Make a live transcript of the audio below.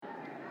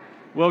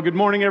Well, good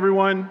morning,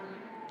 everyone.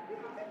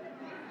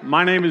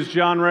 My name is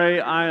John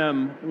Ray. I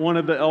am one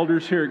of the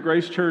elders here at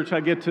Grace Church. I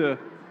get to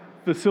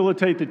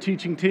facilitate the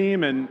teaching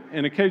team and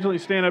occasionally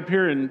stand up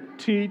here and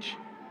teach.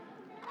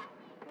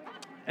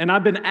 And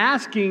I've been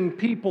asking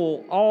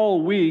people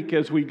all week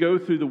as we go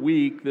through the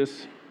week,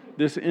 this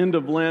end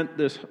of Lent,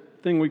 this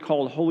thing we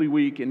call Holy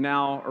Week, and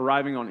now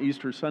arriving on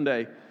Easter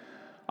Sunday.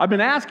 I've been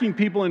asking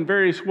people in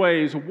various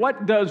ways,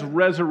 what does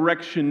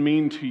resurrection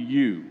mean to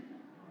you?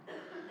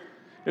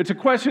 It's a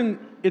question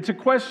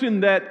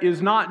that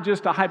is not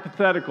just a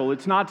hypothetical.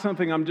 It's not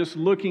something I'm just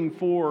looking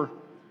for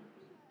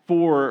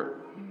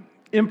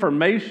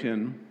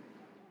information.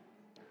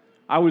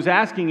 I was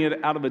asking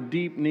it out of a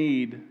deep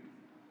need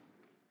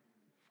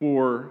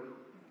for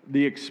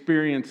the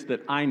experience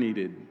that I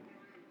needed.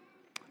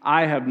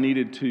 I have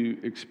needed to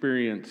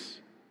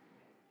experience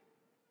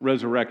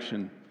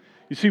resurrection.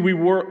 You see, we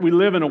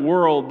live in a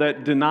world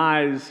that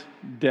denies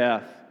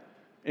death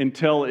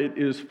until it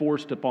is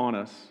forced upon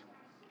us.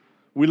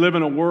 We live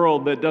in a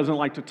world that doesn't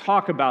like to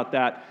talk about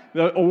that.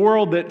 A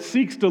world that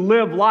seeks to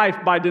live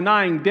life by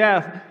denying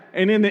death,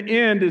 and in the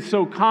end is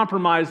so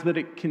compromised that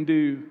it can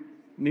do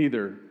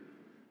neither.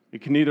 It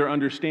can neither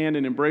understand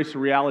and embrace the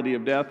reality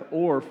of death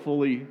or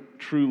fully,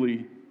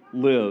 truly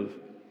live.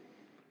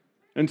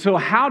 And so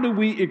how do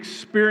we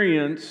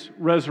experience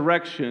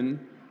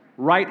resurrection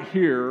right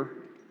here,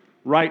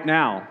 right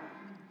now?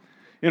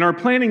 In our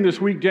planning this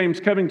week, James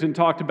Covington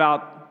talked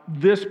about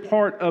this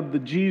part of the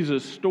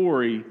Jesus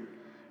story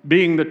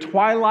being the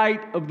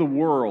twilight of the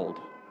world,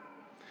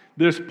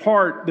 this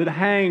part that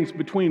hangs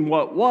between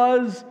what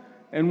was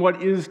and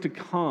what is to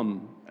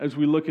come as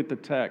we look at the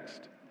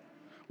text.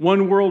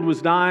 One world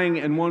was dying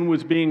and one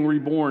was being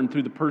reborn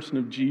through the person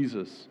of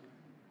Jesus.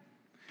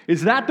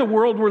 Is that the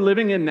world we're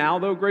living in now,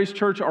 though, Grace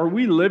Church? Are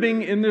we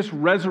living in this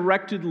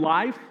resurrected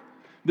life,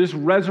 this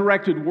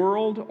resurrected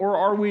world, or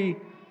are we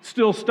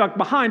still stuck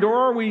behind, or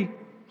are we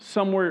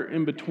somewhere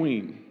in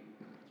between?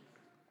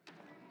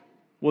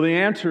 Well, the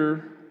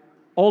answer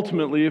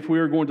ultimately, if we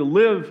are going to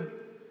live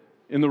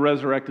in the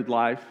resurrected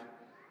life,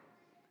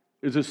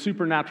 is a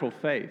supernatural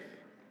faith.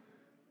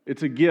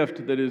 It's a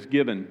gift that is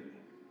given,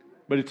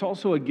 but it's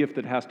also a gift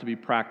that has to be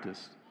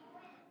practiced.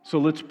 So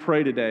let's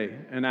pray today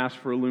and ask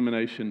for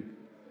illumination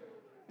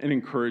and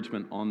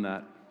encouragement on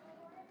that.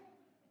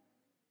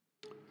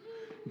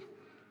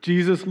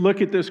 Jesus,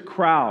 look at this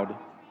crowd.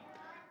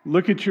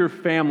 Look at your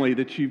family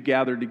that you've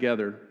gathered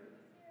together.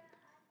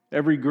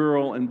 Every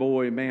girl and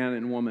boy, man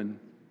and woman.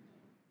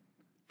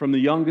 From the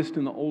youngest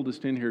and the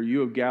oldest in here, you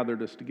have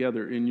gathered us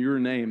together in your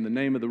name, the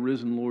name of the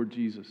risen Lord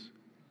Jesus,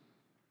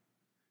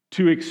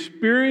 to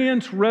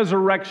experience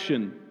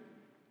resurrection,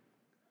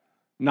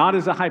 not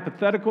as a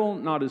hypothetical,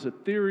 not as a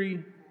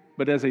theory,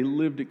 but as a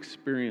lived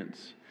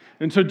experience.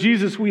 And so,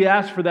 Jesus, we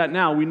ask for that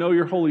now. We know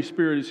your Holy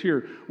Spirit is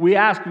here. We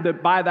ask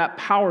that by that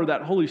power,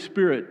 that Holy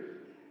Spirit,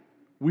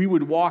 we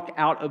would walk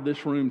out of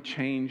this room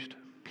changed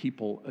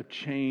people, a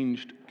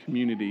changed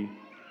community,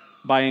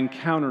 by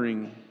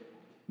encountering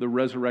the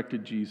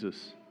resurrected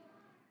Jesus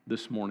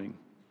this morning.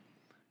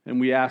 And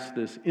we ask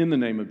this in the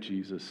name of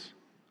Jesus.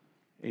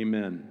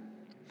 Amen.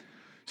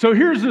 So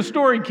here's the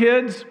story,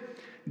 kids.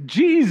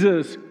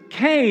 Jesus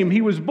came. He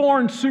was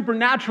born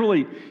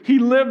supernaturally. He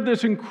lived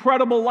this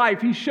incredible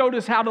life. He showed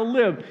us how to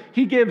live.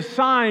 He gave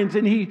signs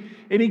and he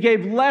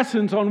gave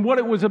lessons on what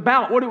it was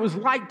about, what it was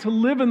like to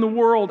live in the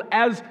world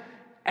as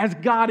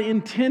God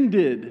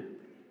intended.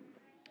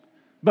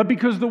 But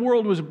because the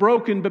world was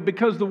broken, but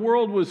because the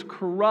world was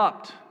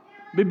corrupt,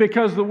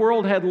 because the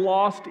world had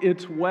lost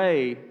its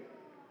way,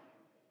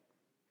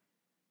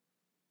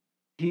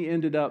 he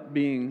ended up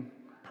being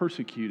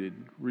persecuted,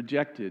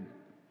 rejected,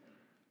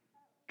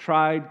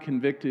 tried,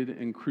 convicted,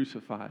 and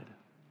crucified.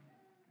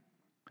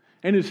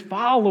 And his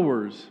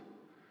followers,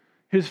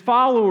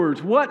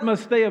 what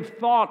must they have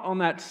thought on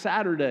that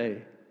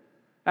Saturday?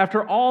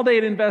 After all they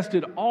had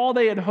invested, all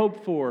they had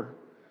hoped for,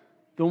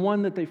 the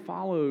one that they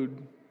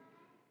followed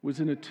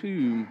was in a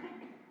tomb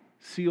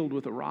sealed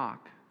with a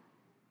rock.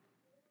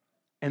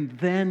 And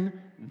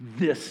then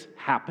this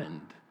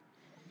happened.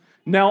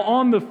 Now,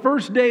 on the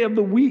first day of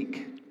the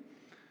week,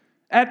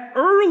 at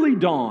early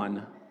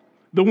dawn,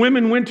 the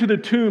women went to the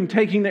tomb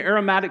taking the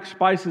aromatic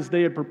spices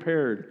they had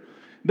prepared.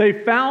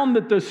 They found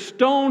that the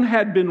stone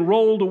had been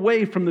rolled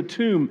away from the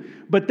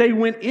tomb, but they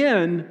went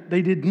in,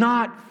 they did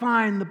not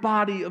find the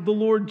body of the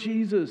Lord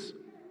Jesus.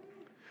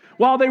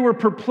 While they were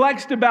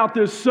perplexed about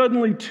this,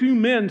 suddenly two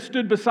men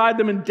stood beside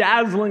them in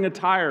dazzling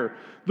attire.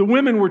 The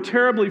women were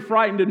terribly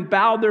frightened and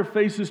bowed their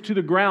faces to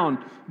the ground.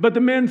 But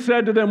the men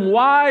said to them,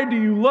 "Why do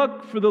you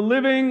look for the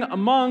living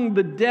among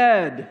the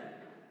dead?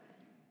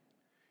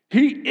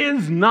 He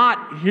is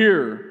not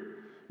here,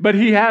 but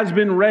he has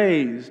been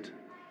raised.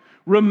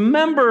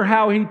 Remember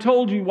how he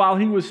told you while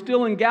he was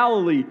still in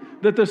Galilee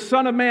that the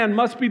Son of Man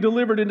must be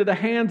delivered into the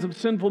hands of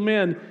sinful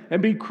men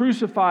and be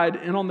crucified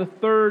and on the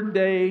third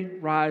day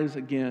rise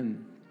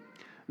again."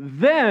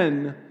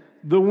 Then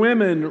the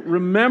women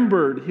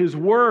remembered his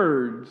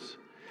words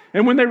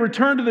And when they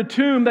returned to the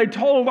tomb, they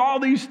told all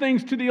these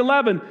things to the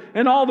 11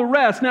 and all the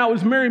rest. Now it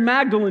was Mary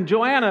Magdalene,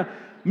 Joanna,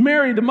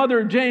 Mary, the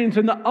mother of James,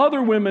 and the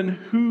other women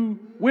who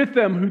with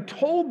them who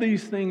told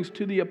these things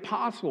to the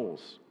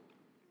apostles.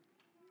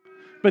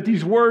 But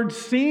these words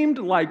seemed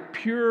like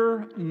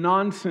pure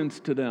nonsense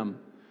to them,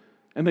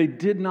 and they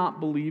did not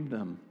believe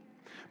them.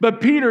 But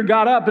Peter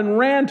got up and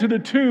ran to the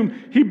tomb.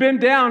 He bent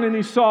down and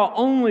he saw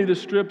only the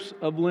strips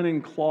of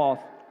linen cloth.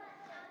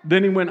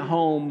 Then he went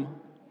home,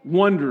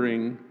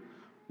 wondering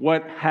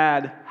what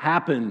had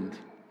happened.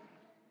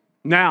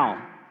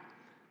 Now,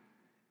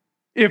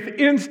 if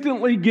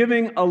instantly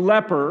giving a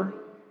leper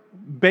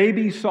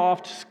baby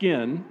soft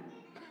skin,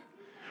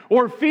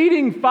 or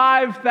feeding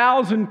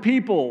 5,000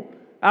 people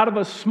out of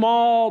a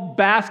small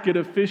basket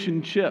of fish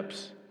and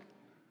chips,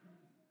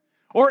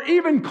 or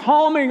even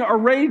calming a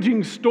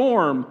raging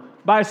storm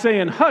by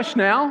saying, "Hush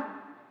now,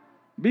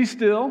 be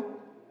still."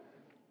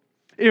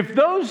 If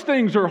those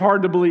things are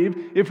hard to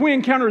believe, if we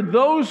encounter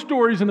those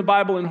stories in the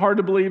Bible and hard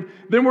to believe,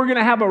 then we're going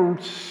to have a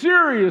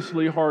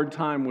seriously hard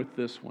time with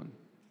this one.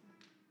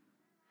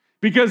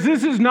 Because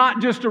this is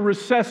not just a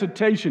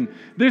resuscitation.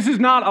 This is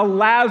not a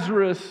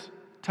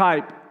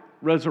Lazarus-type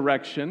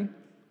resurrection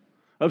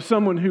of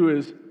someone who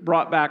is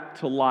brought back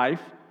to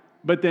life,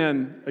 but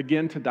then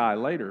again to die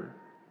later.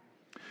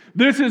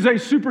 This is a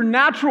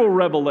supernatural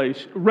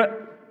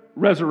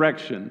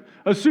resurrection,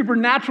 a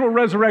supernatural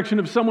resurrection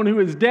of someone who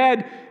is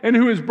dead and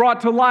who is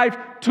brought to life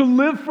to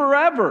live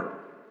forever,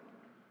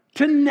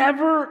 to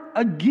never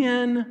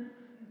again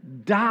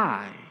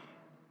die.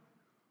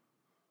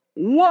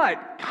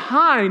 What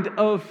kind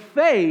of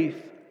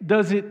faith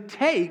does it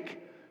take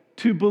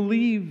to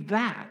believe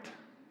that?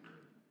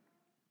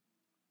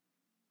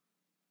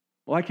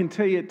 Well, I can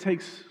tell you it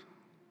takes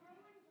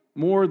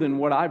more than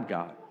what I've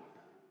got.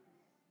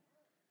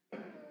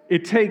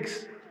 It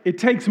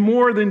takes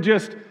more than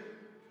just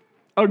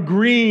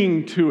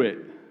agreeing to it.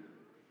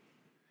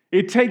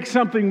 It takes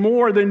something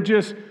more than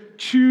just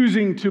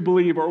choosing to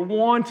believe or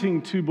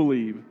wanting to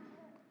believe.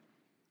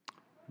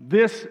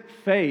 This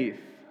faith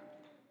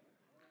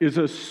is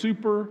a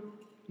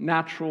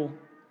supernatural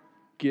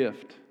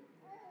gift.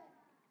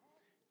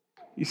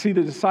 You see,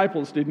 the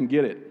disciples didn't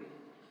get it.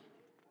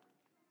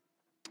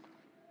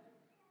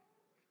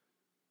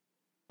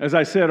 As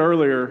I said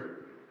earlier,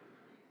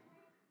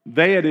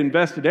 they had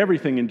invested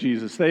everything in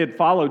Jesus. They had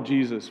followed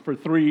Jesus for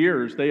 3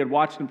 years. They had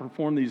watched him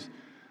perform these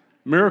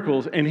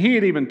miracles, and he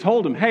had even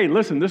told them, "Hey,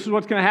 listen, this is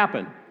what's going to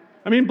happen."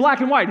 I mean, black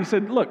and white. He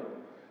said, "Look,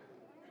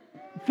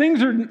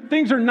 things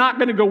are not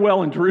going to go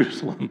well in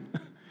Jerusalem.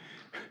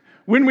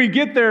 When we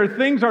get there,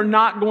 things are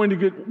not going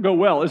to go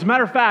well. As a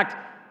matter of fact,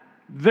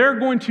 they're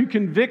going to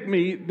convict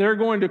me. They're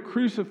going to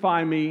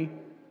crucify me.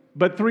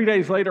 But 3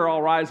 days later,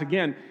 I'll rise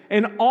again."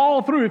 And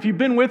all through, if you've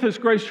been with us,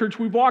 Grace Church,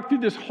 we've walked through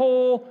this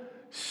whole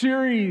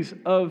series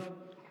of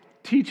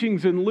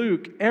teachings in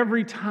Luke.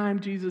 Every time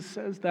Jesus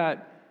says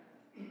that,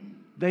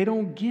 they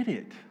don't get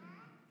it.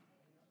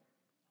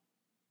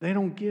 They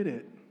don't get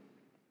it.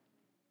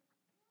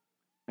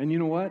 And you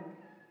know what?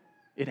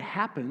 It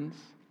happens,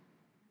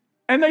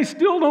 and they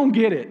still don't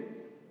get it.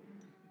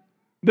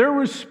 Their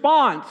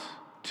response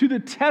to the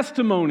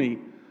testimony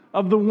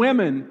of the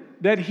women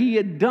that he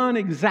had done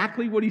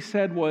exactly what he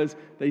said was,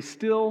 they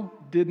still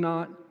did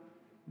not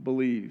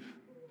believe.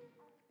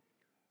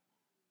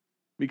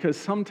 Because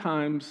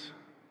sometimes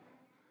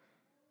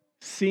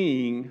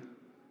seeing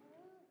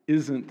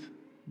isn't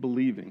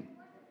believing.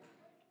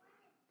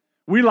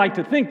 We like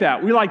to think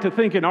that. We like to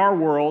think in our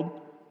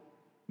world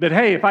that,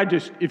 hey,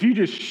 if you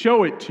just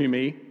show it to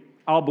me,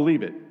 I'll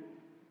believe it.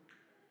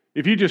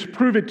 If you just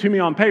prove it to me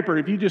on paper,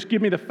 if you just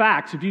give me the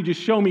facts, if you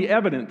just show me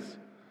evidence,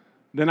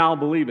 then I'll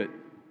believe it.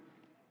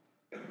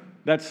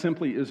 That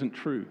simply isn't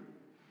true.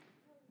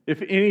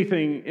 If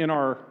anything in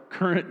our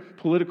current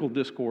political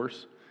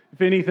discourse,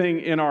 if anything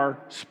in our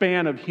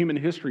span of human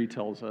history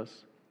tells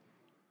us,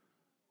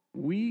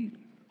 we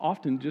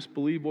often just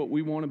believe what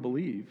we want to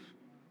believe,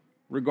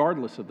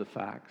 regardless of the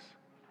facts.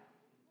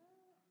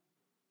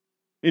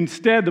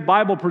 Instead, the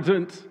Bible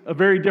presents a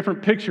very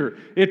different picture.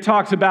 It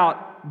talks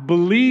about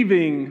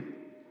believing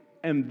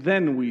and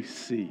then we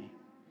see.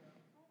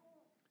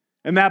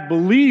 And that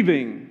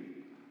believing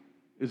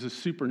is a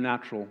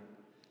supernatural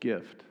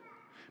gift,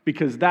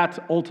 because that's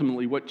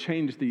ultimately what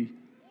changed the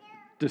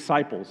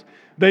disciples.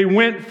 They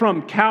went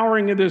from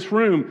cowering in this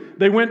room,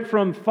 they went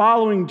from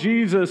following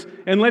Jesus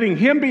and letting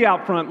him be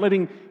out front,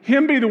 letting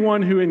him be the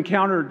one who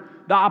encountered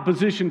the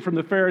opposition from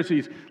the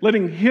Pharisees,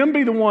 letting him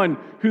be the one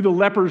who the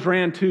lepers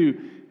ran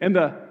to and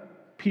the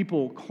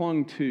people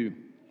clung to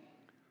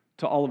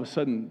all of a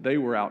sudden they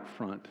were out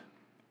front.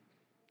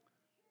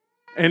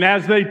 And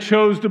as they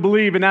chose to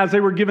believe, and as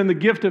they were given the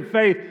gift of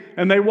faith,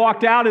 and they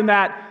walked out in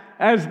that,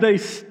 as they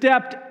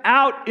stepped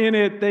out in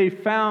it, they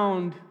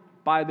found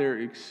by their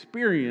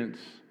experience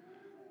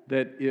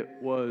that it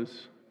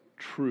was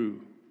true.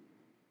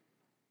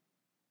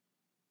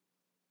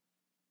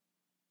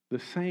 The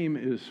same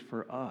is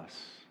for us,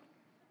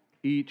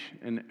 each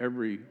and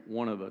every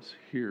one of us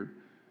here.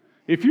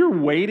 If you're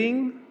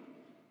waiting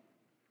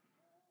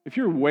if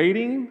you're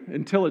waiting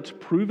until it's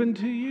proven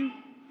to you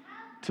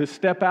to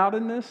step out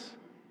in this,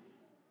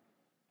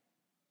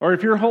 or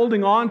if you're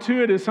holding on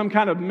to it as some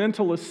kind of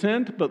mental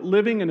assent, but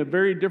living in a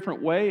very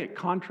different way,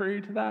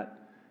 contrary to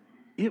that,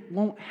 it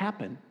won't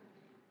happen.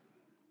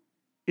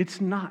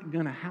 It's not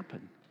going to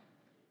happen.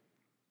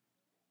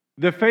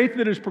 The faith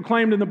that is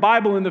proclaimed in the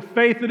Bible and the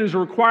faith that is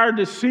required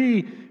to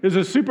see is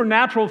a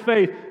supernatural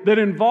faith that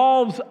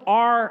involves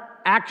our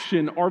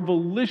action, our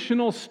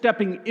volitional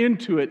stepping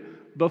into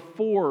it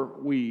before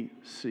we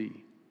see.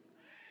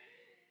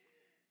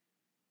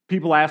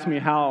 People ask me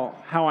how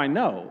I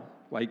know,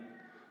 like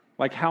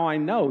how I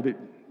know that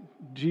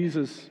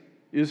Jesus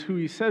is who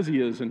he says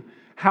he is and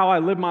how I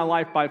live my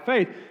life by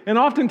faith. And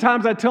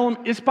oftentimes I tell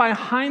them it's by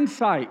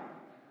hindsight.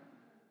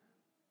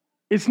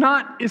 It's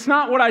not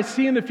what I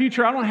see in the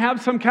future. I don't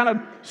have some kind of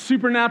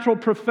supernatural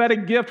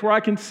prophetic gift where I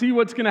can see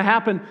what's going to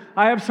happen.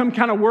 I have some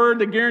kind of word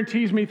that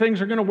guarantees me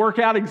things are going to work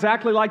out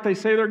exactly like they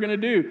say they're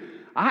going to do.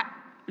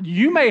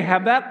 You may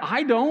have that.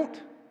 I don't.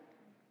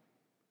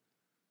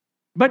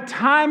 But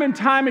time and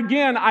time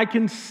again, I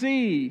can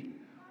see,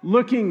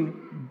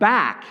 looking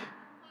back,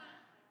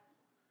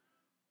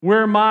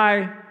 where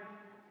my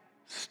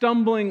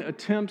stumbling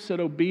attempts at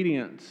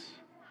obedience,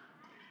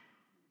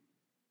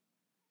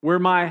 where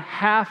my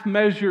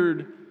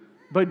half-measured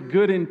but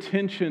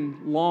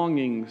good-intentioned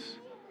longings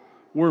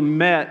were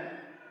met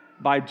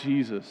by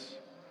Jesus.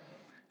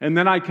 And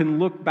then I can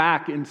look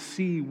back and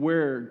see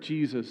where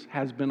Jesus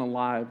has been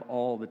alive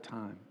all the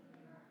time,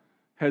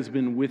 has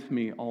been with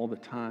me all the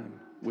time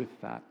with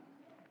that.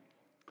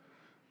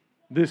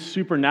 This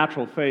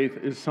supernatural faith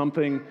is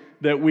something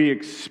that we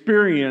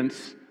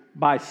experience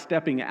by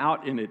stepping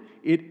out in it.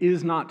 It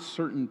is not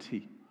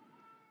certainty.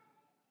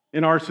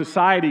 In our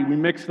society, we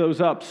mix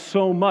those up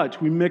so much.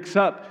 We mix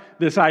up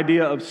this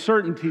idea of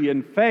certainty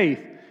and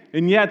faith,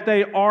 and yet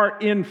they are,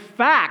 in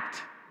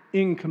fact,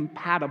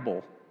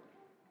 incompatible.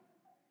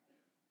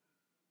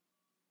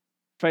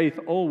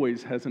 Faith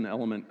always has an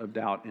element of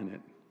doubt in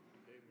it.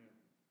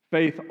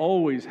 Faith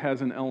always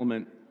has an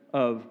element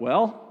of,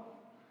 well,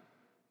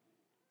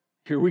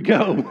 here we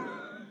go.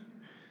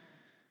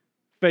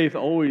 Faith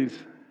always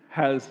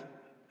has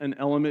an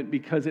element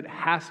because it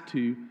has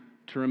to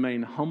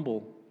remain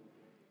humble.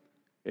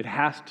 It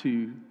has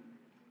to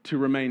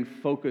remain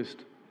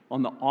focused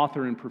on the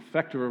author and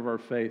perfecter of our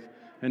faith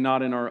and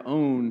not in our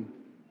own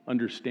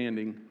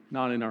understanding,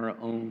 not in our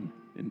own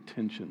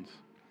intentions.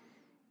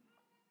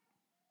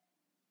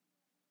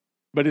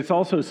 But it's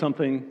also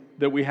something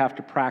that we have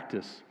to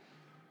practice.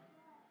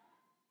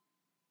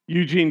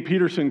 Eugene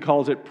Peterson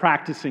calls it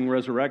practicing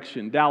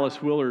resurrection.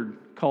 Dallas Willard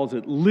calls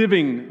it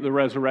living the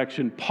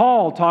resurrection.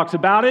 Paul talks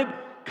about it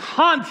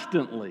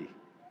constantly,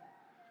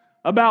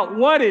 about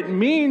what it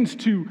means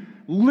to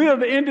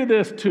live into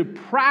this, to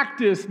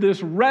practice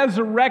this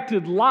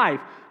resurrected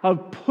life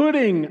of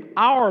putting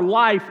our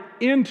life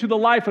into the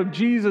life of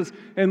Jesus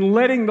and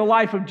letting the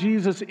life of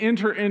Jesus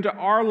enter into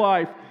our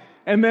life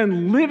and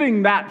then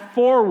living that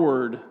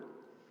forward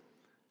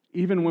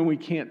even when we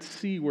can't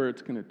see where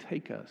it's going to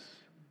take us,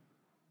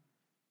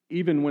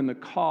 even when the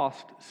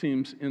cost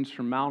seems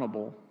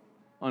insurmountable,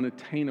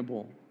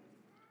 unattainable,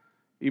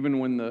 even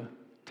when the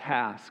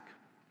task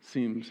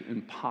seems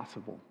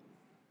impossible.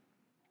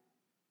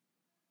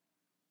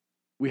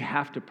 We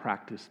have to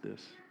practice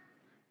this.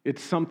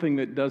 It's something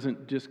that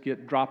doesn't just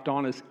get dropped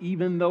on us.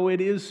 Even though it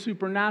is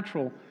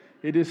supernatural,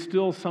 it is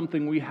still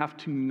something we have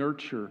to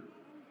nurture.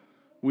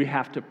 We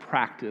have to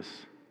practice.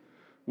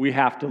 We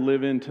have to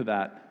live into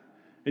that.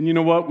 And you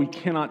know what? We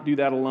cannot do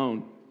that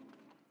alone.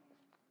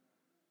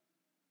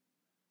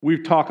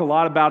 We've talked a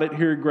lot about it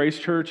here at Grace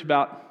Church,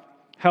 about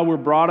how we're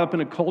brought up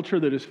in a culture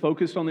that is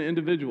focused on the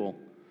individual.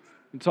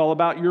 It's all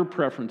about your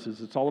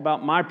preferences. It's all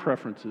about my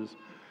preferences.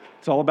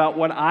 It's all about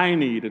what I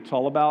need. It's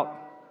all about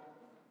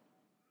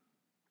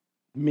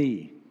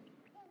me.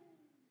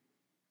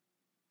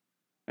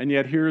 And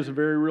yet here's a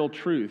very real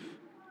truth.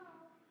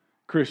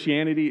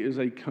 Christianity is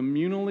a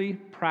communally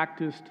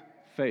practiced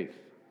faith.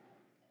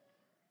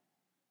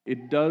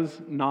 It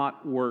does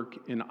not work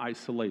in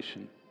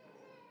isolation.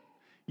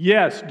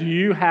 Yes, do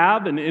you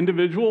have an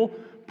individual,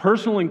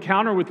 personal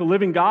encounter with the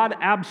living God?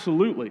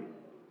 Absolutely.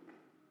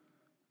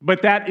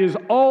 But that is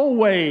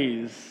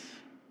always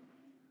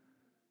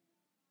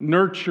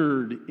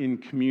nurtured in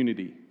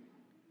community.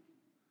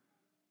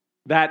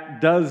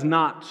 That does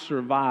not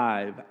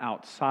survive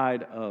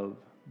outside of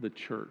the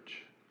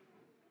church.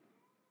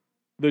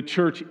 The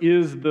church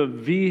is the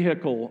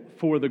vehicle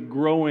for the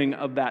growing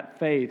of that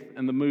faith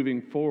and the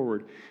moving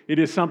forward. It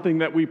is something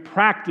that we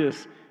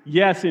practice,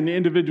 yes, in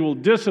individual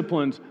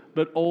disciplines,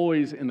 but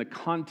always in the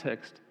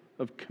context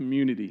of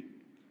community.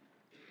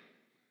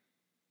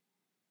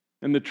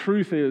 And the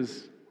truth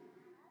is,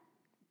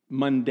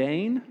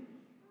 mundane,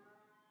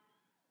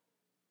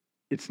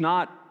 it's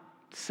not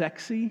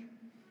sexy,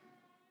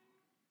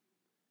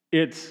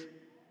 it's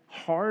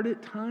hard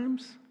at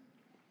times,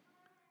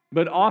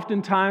 but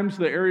oftentimes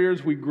the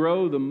areas we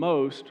grow the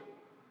most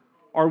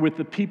are with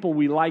the people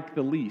we like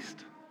the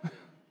least.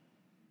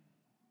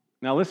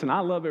 Now listen, I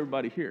love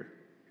everybody here.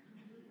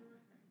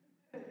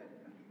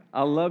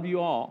 I love you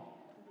all.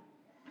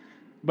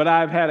 But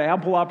I've had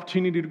ample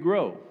opportunity to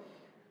grow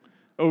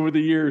over the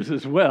years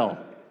as well.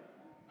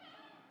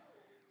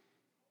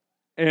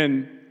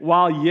 And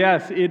while,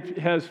 yes, it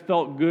has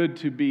felt good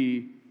to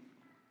be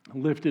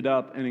lifted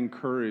up and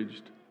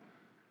encouraged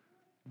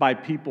by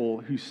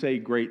people who say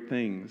great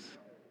things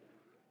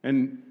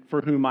and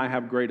for whom I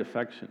have great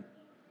affection.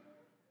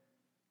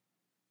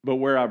 But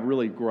where I've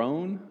really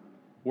grown,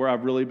 where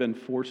I've really been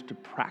forced to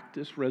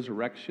practice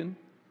resurrection,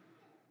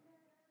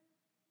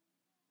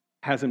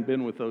 hasn't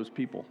been with those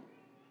people.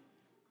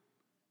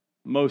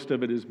 Most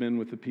of it has been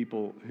with the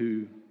people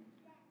who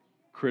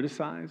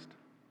criticized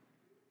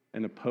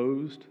and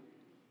opposed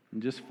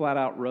and just flat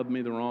out rubbed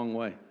me the wrong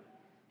way.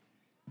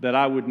 That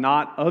I would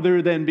not,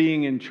 other than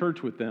being in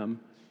church with them,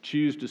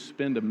 choose to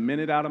spend a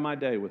minute out of my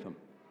day with them.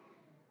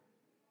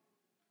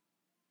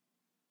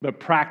 But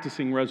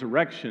practicing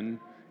resurrection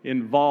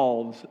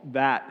involves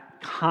that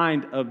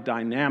kind of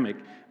dynamic,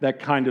 that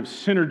kind of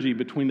synergy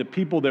between the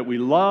people that we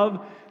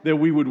love, that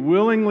we would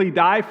willingly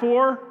die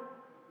for,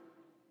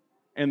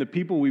 and the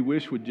people we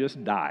wish would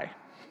just die,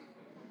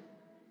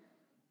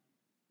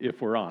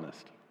 if we're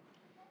honest.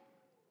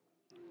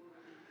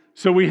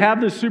 So we have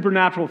this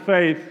supernatural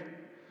faith,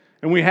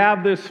 and we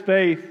have this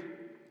faith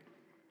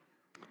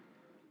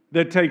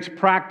that takes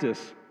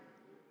practice,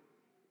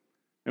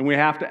 and we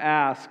have to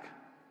ask,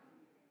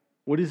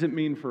 what does it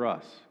mean for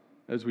us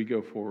as we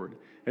go forward,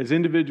 as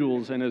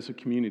individuals and as a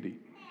community?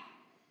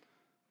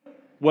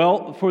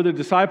 Well, for the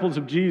disciples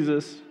of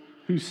Jesus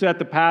who set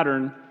the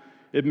pattern,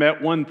 it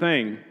meant one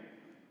thing.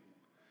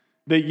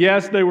 That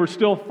yes, they were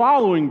still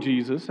following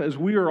Jesus, as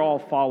we are all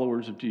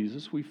followers of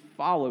Jesus. We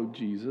followed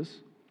Jesus.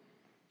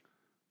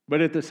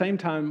 But at the same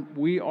time,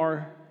 we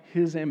are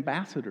his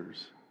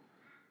ambassadors,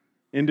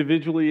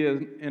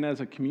 individually and as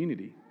a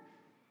community.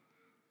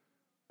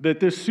 That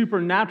this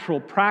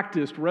supernatural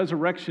practiced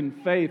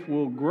resurrection faith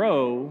will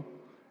grow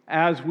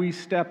as we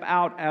step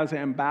out as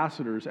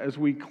ambassadors, as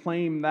we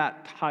claim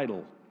that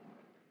title,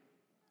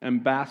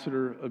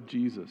 ambassador of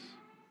Jesus.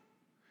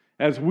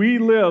 As we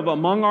live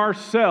among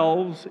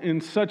ourselves in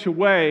such a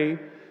way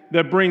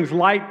that brings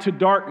light to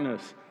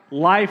darkness,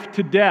 life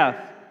to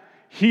death,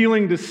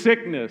 healing to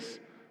sickness,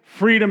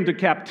 freedom to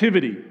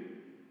captivity.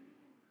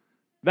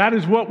 That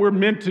is what we're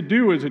meant to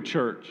do as a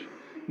church.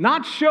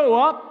 Not show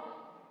up,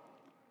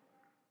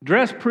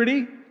 dress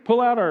pretty, pull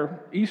out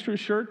our Easter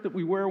shirt that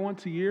we wear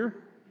once a year,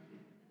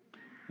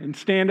 and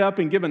stand up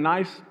and give a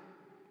nice,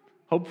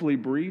 hopefully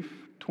brief,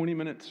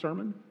 20-minute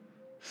sermon,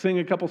 sing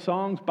a couple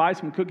songs, buy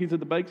some cookies at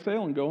the bake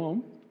sale, and go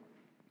home.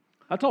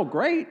 That's all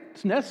great.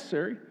 It's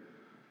necessary.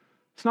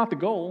 It's not the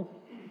goal.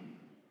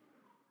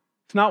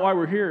 It's not why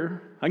we're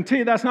here. I can tell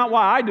you that's not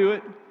why I do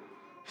it.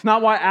 It's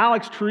not why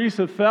Alex,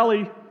 Teresa,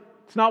 Felly,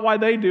 it's not why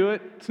they do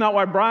it. It's not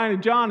why Brian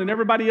and John and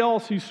everybody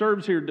else who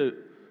serves here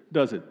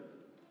does it.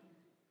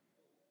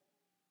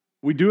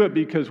 We do it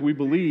because we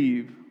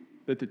believe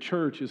that the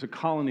church is a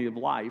colony of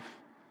life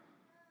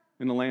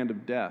in the land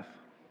of death.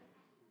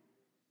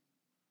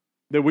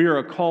 That we are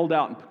a called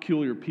out and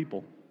peculiar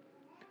people.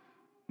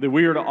 That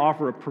we are to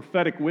offer a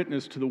prophetic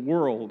witness to the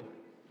world,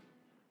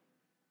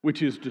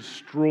 which is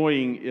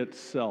destroying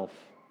itself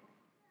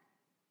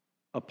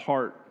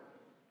apart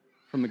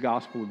from the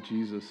gospel of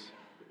Jesus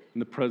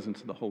and the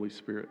presence of the Holy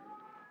Spirit.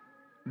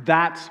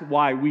 That's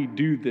why we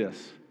do this.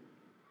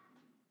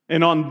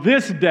 And on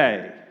this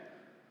day,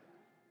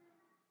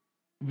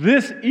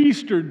 this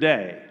Easter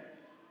day,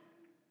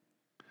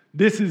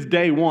 this is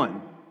day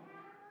one.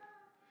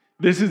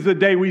 This is the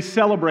day we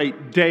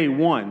celebrate day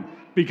one,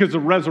 because the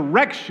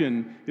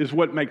resurrection is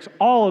what makes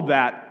all of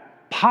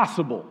that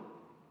possible.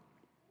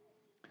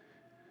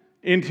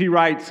 N.T.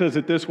 Wright says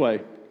it this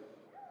way.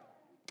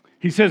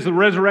 He says the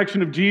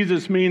resurrection of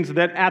Jesus means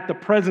that at the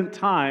present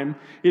time,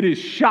 it is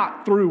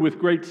shot through with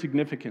great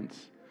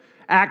significance.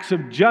 Acts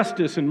of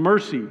justice and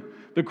mercy,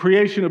 the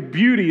creation of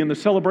beauty and the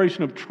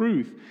celebration of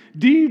truth,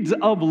 deeds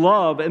of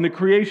love and the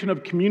creation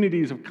of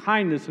communities of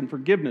kindness and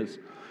forgiveness.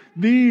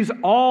 These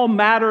all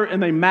matter,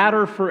 and they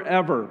matter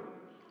forever.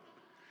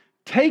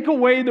 Take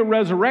away the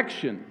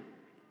resurrection,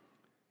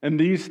 and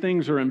these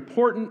things are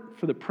important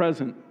for the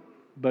present,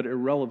 but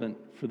irrelevant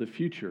for the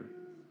future,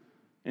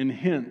 and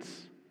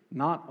hence,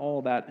 not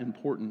all that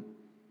important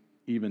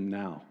even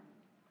now.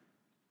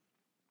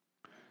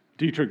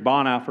 Dietrich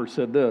Bonhoeffer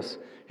said this.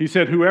 He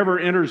said, whoever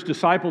enters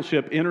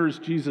discipleship enters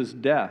Jesus'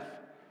 death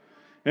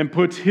and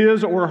puts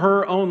his or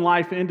her own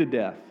life into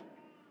death.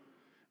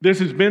 This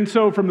has been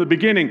so from the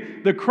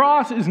beginning. The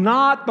cross is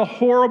not the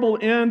horrible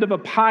end of a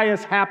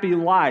pious, happy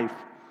life,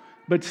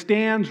 but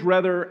stands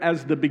rather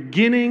as the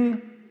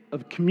beginning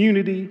of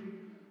community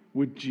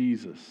with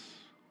Jesus.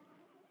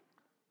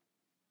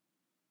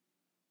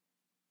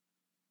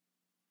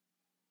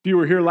 If you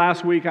were here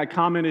last week, I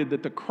commented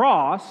that the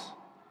cross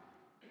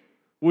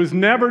was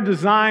never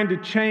designed to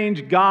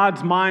change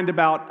God's mind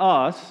about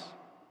us,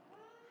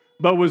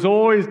 but was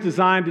always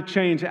designed to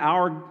change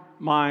our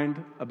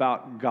mind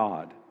about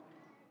God.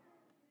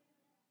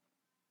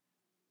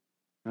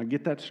 Now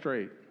get that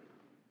straight.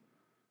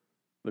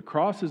 The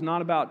cross is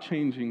not about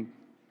changing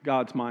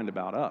God's mind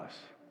about us.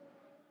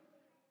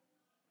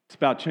 It's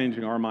about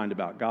changing our mind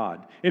about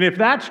God. And if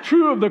that's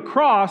true of the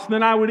cross,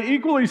 then I would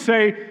equally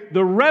say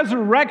the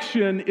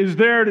resurrection is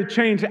there to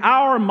change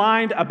our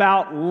mind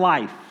about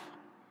life.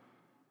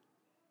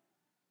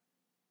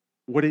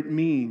 What it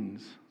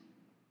means,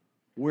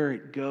 where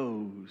it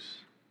goes,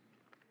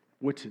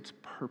 what's its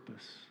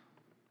purpose.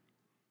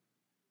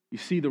 You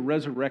see, the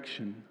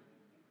resurrection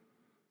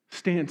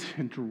stands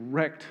in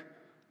direct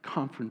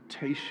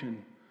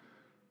confrontation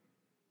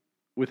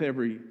with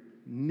every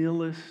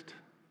nihilist,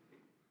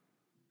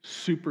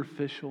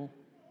 superficial,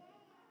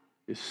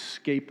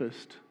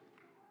 escapist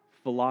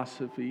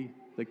philosophy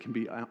that can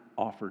be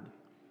offered.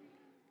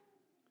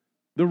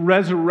 The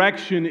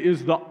resurrection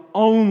is the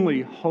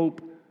only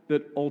hope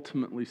that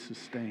ultimately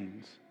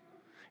sustains.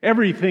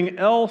 Everything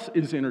else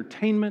is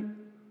entertainment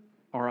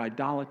or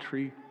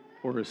idolatry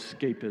or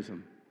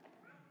escapism.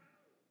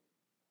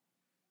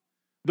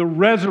 The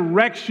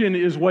resurrection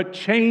is what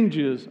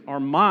changes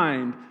our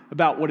mind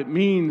about what it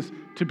means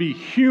to be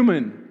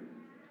human,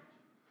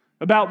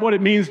 about what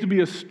it means to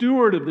be a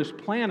steward of this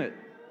planet,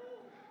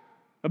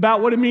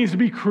 about what it means to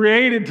be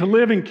created to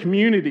live in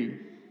community.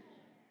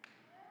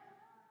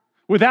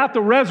 Without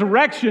the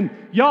resurrection,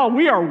 y'all,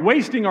 we are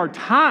wasting our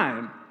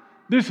time.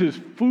 This is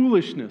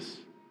foolishness.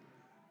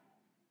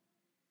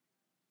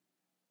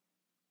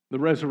 The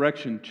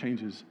resurrection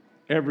changes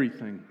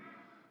everything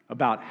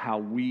about how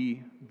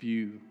we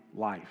view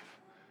life,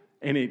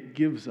 and it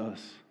gives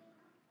us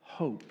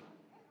hope.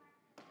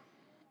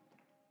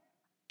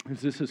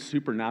 Is this a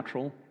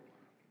supernatural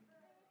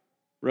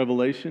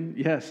revelation?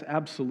 Yes,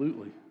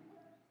 absolutely.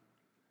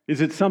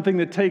 Is it something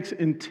that takes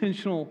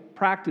intentional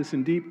practice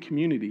and deep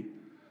community?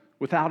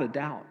 Without a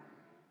doubt.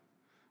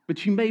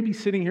 But you may be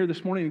sitting here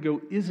this morning and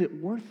go, is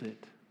it worth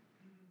it?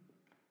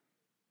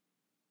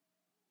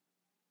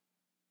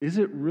 Is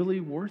it really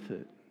worth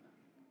it?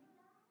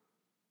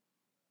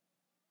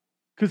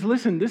 Because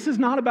listen, this is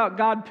not about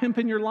God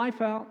pimping your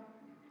life out.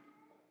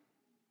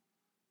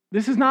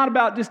 This is not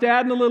about just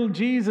adding a little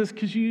Jesus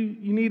because you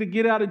need a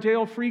get out of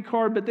jail free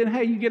card, but then,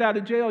 hey, you get out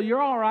of jail,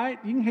 you're all right.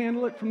 You can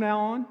handle it from now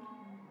on.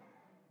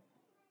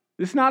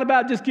 It's not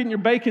about just getting your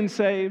bacon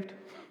saved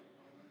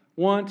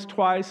once,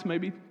 twice,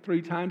 maybe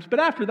 3 times. But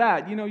after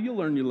that, you'll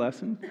learn your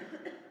lesson.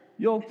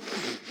 You'll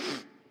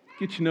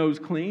get your nose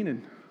clean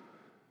and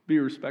be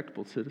a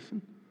respectable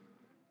citizen.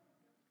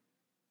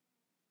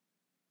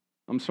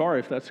 I'm sorry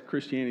if that's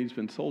Christianity that's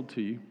been sold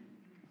to you.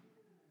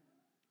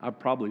 I've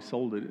probably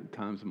sold it at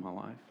times in my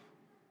life.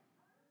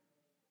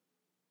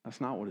 That's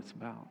not what it's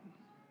about.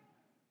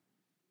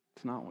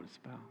 It's not what it's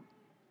about.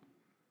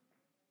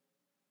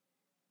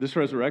 This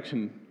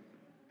resurrection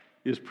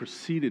is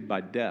preceded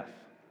by death.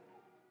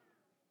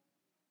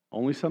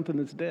 Only something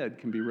that's dead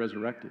can be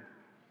resurrected.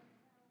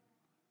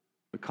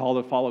 The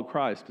call to follow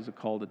Christ is a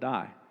call to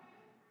die.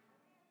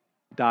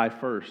 Die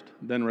first,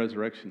 then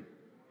resurrection.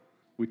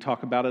 We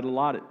talk about it a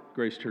lot at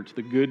Grace Church.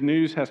 The good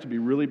news has to be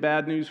really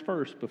bad news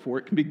first before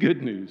it can be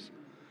good news.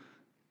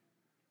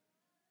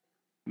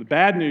 The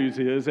bad news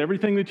is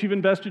everything that you've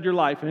invested your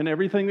life in,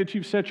 everything that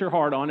you've set your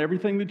heart on,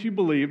 everything that you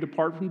believed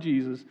apart from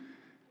Jesus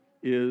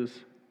is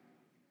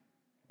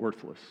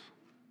worthless.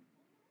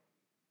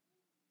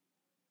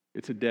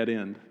 It's a dead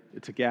end.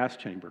 It's a gas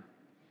chamber.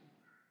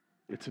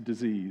 It's a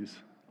disease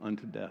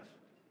unto death.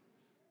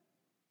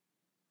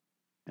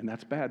 And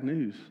that's bad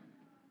news.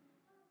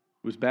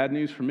 It was bad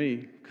news for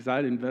me because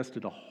I'd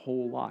invested a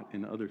whole lot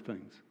in other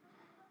things.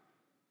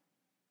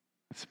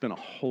 I spent a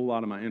whole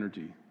lot of my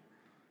energy,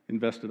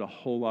 invested a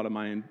whole lot of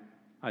my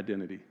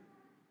identity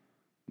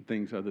in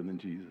things other than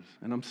Jesus.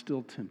 And I'm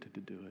still tempted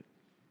to do it.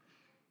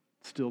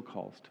 It still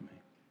calls to me.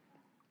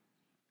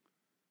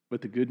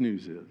 But the good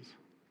news is,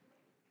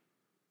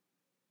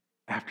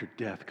 after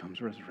death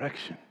comes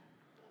resurrection,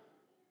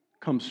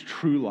 comes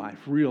true life,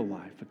 real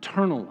life,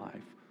 eternal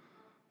life,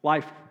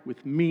 life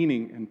with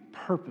meaning and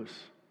purpose,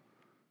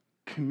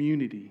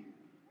 community,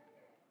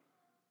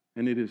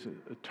 and it is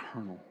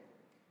eternal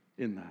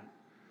in that.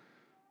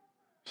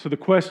 So the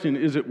question,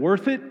 is it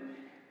worth it?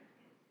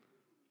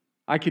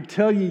 I could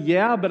tell you,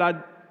 yeah, but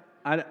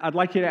I'd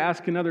like you to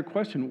ask another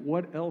question.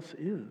 What else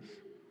is?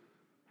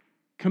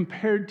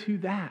 Compared to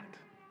that.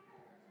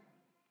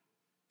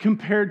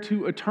 Compared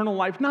to eternal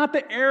life. Not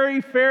the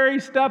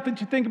airy-fairy stuff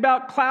that you think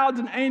about, clouds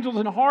and angels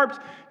and harps.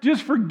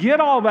 Just forget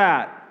all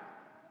that.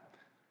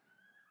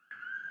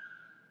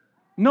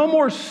 No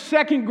more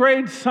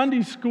second-grade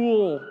Sunday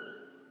school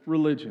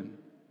religion.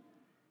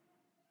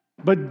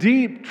 But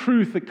deep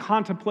truth that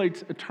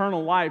contemplates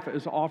eternal life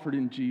as offered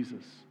in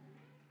Jesus.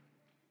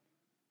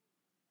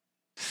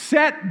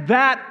 Set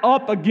that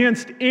up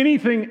against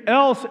anything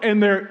else,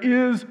 and there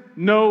is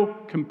no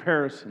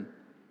comparison.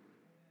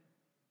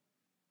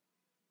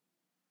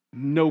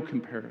 No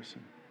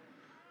comparison.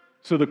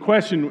 So the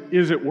question,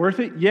 is it worth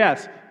it?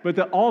 Yes. But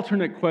the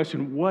alternate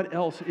question, what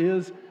else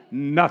is?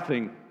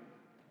 Nothing.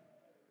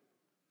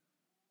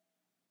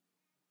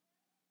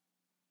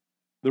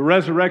 The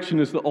resurrection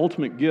is the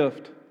ultimate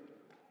gift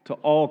to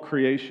all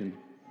creation.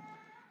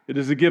 It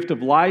is a gift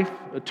of life,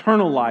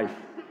 eternal life,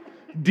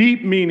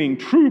 deep meaning,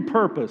 true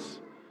purpose,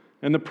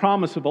 and the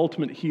promise of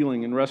ultimate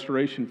healing and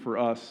restoration for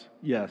us,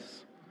 yes,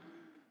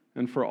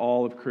 and for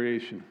all of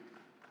creation.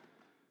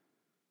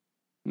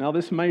 Now,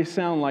 this may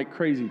sound like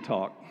crazy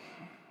talk.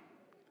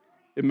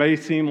 It may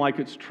seem like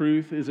its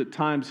truth is at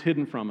times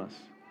hidden from us.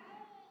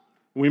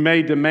 We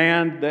may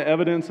demand the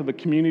evidence of a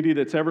community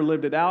that's ever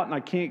lived it out, and I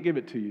can't give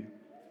it to you.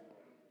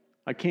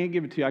 I can't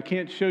give it to you. I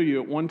can't show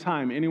you at one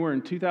time anywhere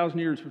in 2,000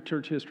 years of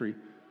church history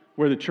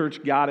where the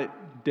church got it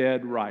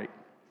dead right.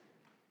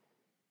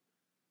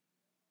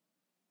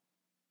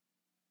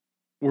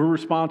 We're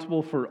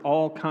responsible for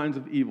all kinds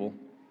of evil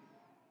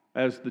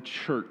as the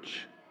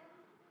church.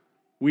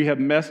 We have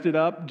messed it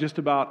up just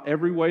about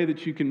every way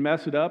that you can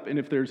mess it up, and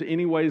if there's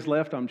any ways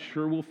left, I'm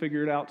sure we'll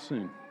figure it out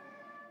soon.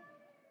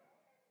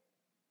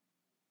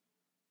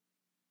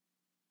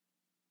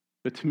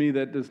 But to me,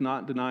 that does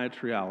not deny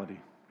its reality,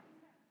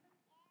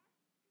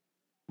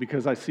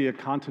 because I see a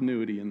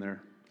continuity in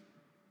there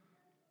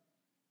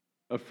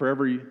of for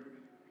every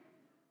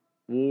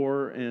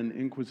war and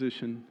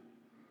inquisition,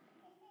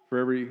 for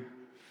every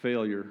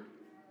failure,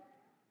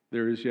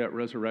 there is yet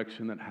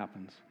resurrection that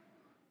happens.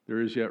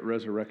 There is yet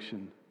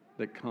resurrection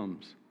that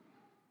comes.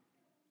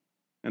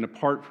 And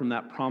apart from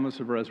that promise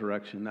of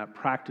resurrection, that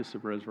practice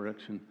of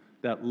resurrection,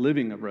 that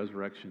living of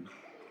resurrection,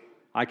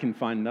 I can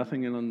find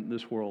nothing in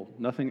this world,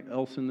 nothing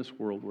else in this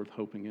world worth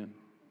hoping in.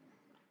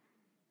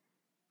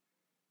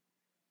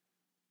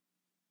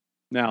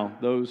 Now,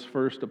 those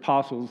first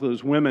apostles,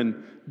 those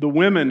women, the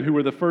women who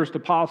were the first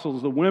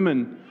apostles, the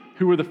women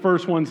who were the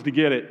first ones to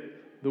get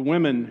it, the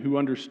women who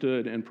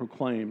understood and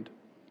proclaimed,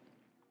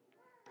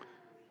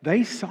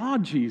 they saw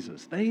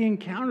Jesus. They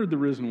encountered the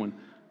risen one.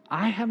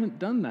 I haven't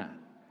done that.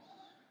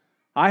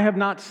 I have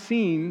not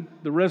seen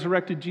the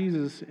resurrected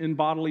Jesus in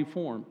bodily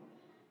form.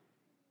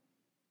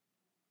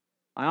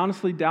 I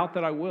honestly doubt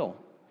that I will.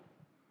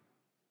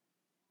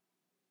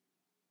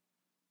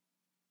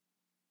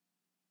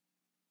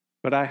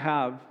 But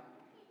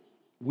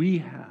we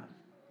have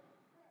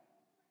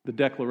the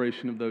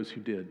declaration of those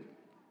who did.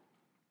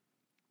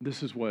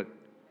 This is what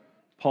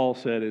Paul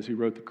said as he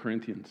wrote the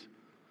Corinthians.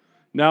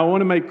 Now I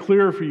want to make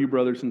clear for you,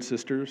 brothers and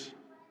sisters,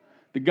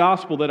 the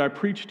gospel that I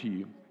preached to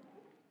you,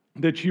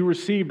 that you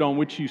received, on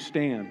which you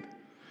stand,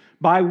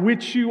 by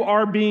which you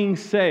are being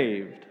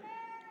saved,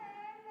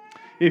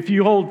 if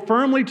you hold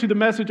firmly to the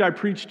message I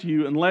preached to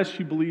you, unless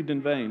you believed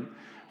in vain.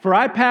 For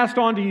I passed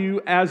on to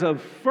you as of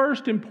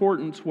first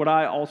importance what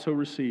I also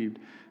received,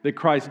 that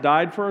Christ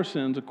died for our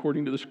sins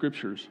according to the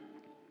Scriptures,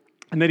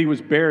 and that He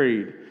was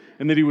buried,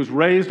 and that He was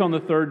raised on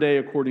the third day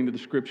according to the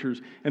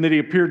Scriptures, and that He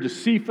appeared to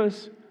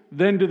Cephas,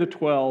 then to the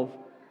 12,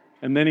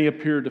 and then He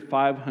appeared to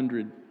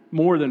 500,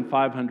 more than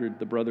 500,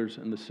 the brothers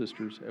and the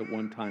sisters at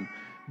one time.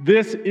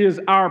 This is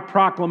our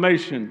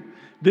proclamation.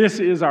 This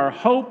is our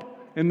hope,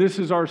 and this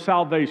is our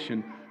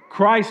salvation.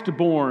 Christ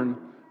born,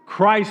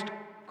 Christ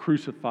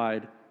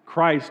crucified,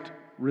 Christ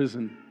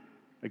risen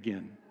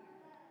again.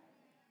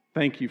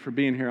 Thank you for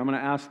being here. I'm going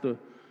to ask the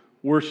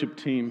worship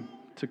team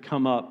to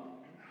come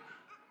up.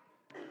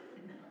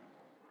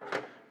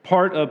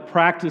 Part of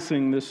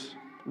practicing this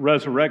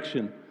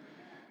resurrection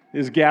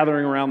is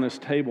gathering around this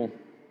table.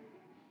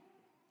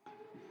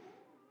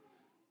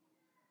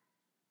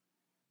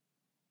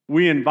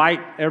 We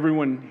invite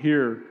everyone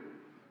here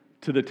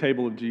to the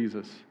table of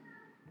Jesus.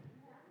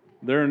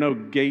 There are no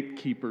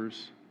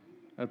gatekeepers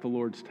at the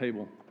Lord's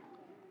table.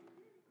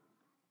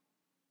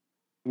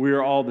 We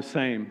are all the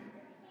same.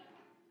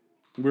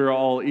 We are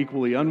all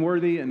equally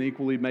unworthy and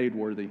equally made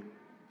worthy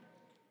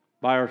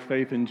by our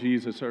faith in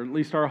Jesus, or at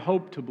least our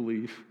hope to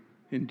believe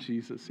in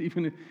Jesus.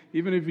 Even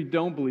if you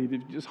don't believe,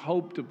 if you just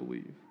hope to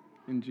believe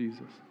in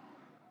Jesus.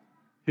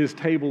 His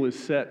table is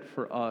set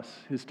for us.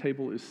 His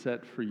table is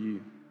set for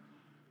you.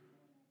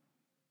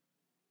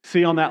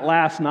 See, on that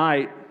last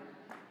night,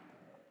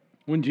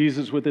 when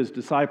Jesus with His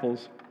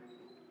disciples,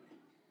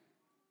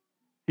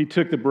 He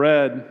took the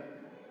bread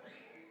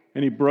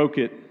and He broke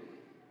it.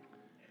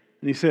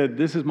 And He said,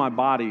 "This is my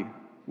body,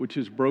 which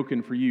is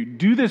broken for you.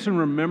 Do this in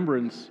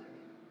remembrance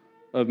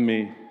of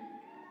me."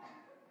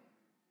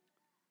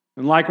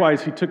 And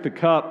likewise, He took the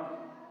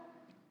cup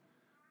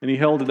and He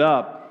held it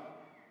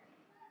up.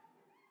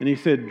 And He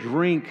said,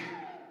 "Drink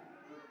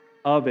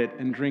of it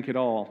and drink it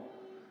all.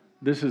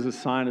 This is a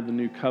sign of the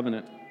new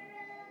covenant."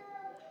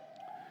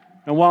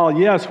 And while,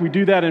 yes, we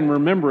do that in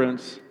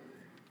remembrance,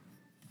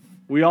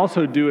 we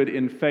also do it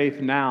in faith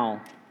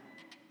now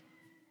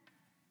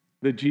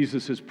that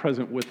Jesus is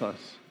present with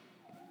us.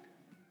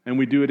 And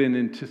we do it in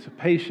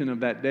anticipation of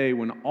that day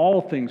when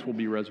all things will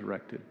be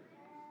resurrected.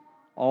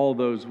 All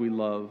those we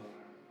love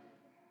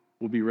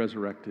will be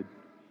resurrected.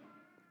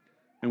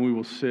 And we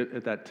will sit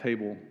at that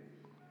table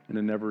in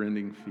a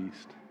never-ending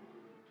feast.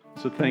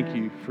 So thank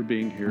you for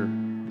being here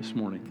this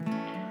morning.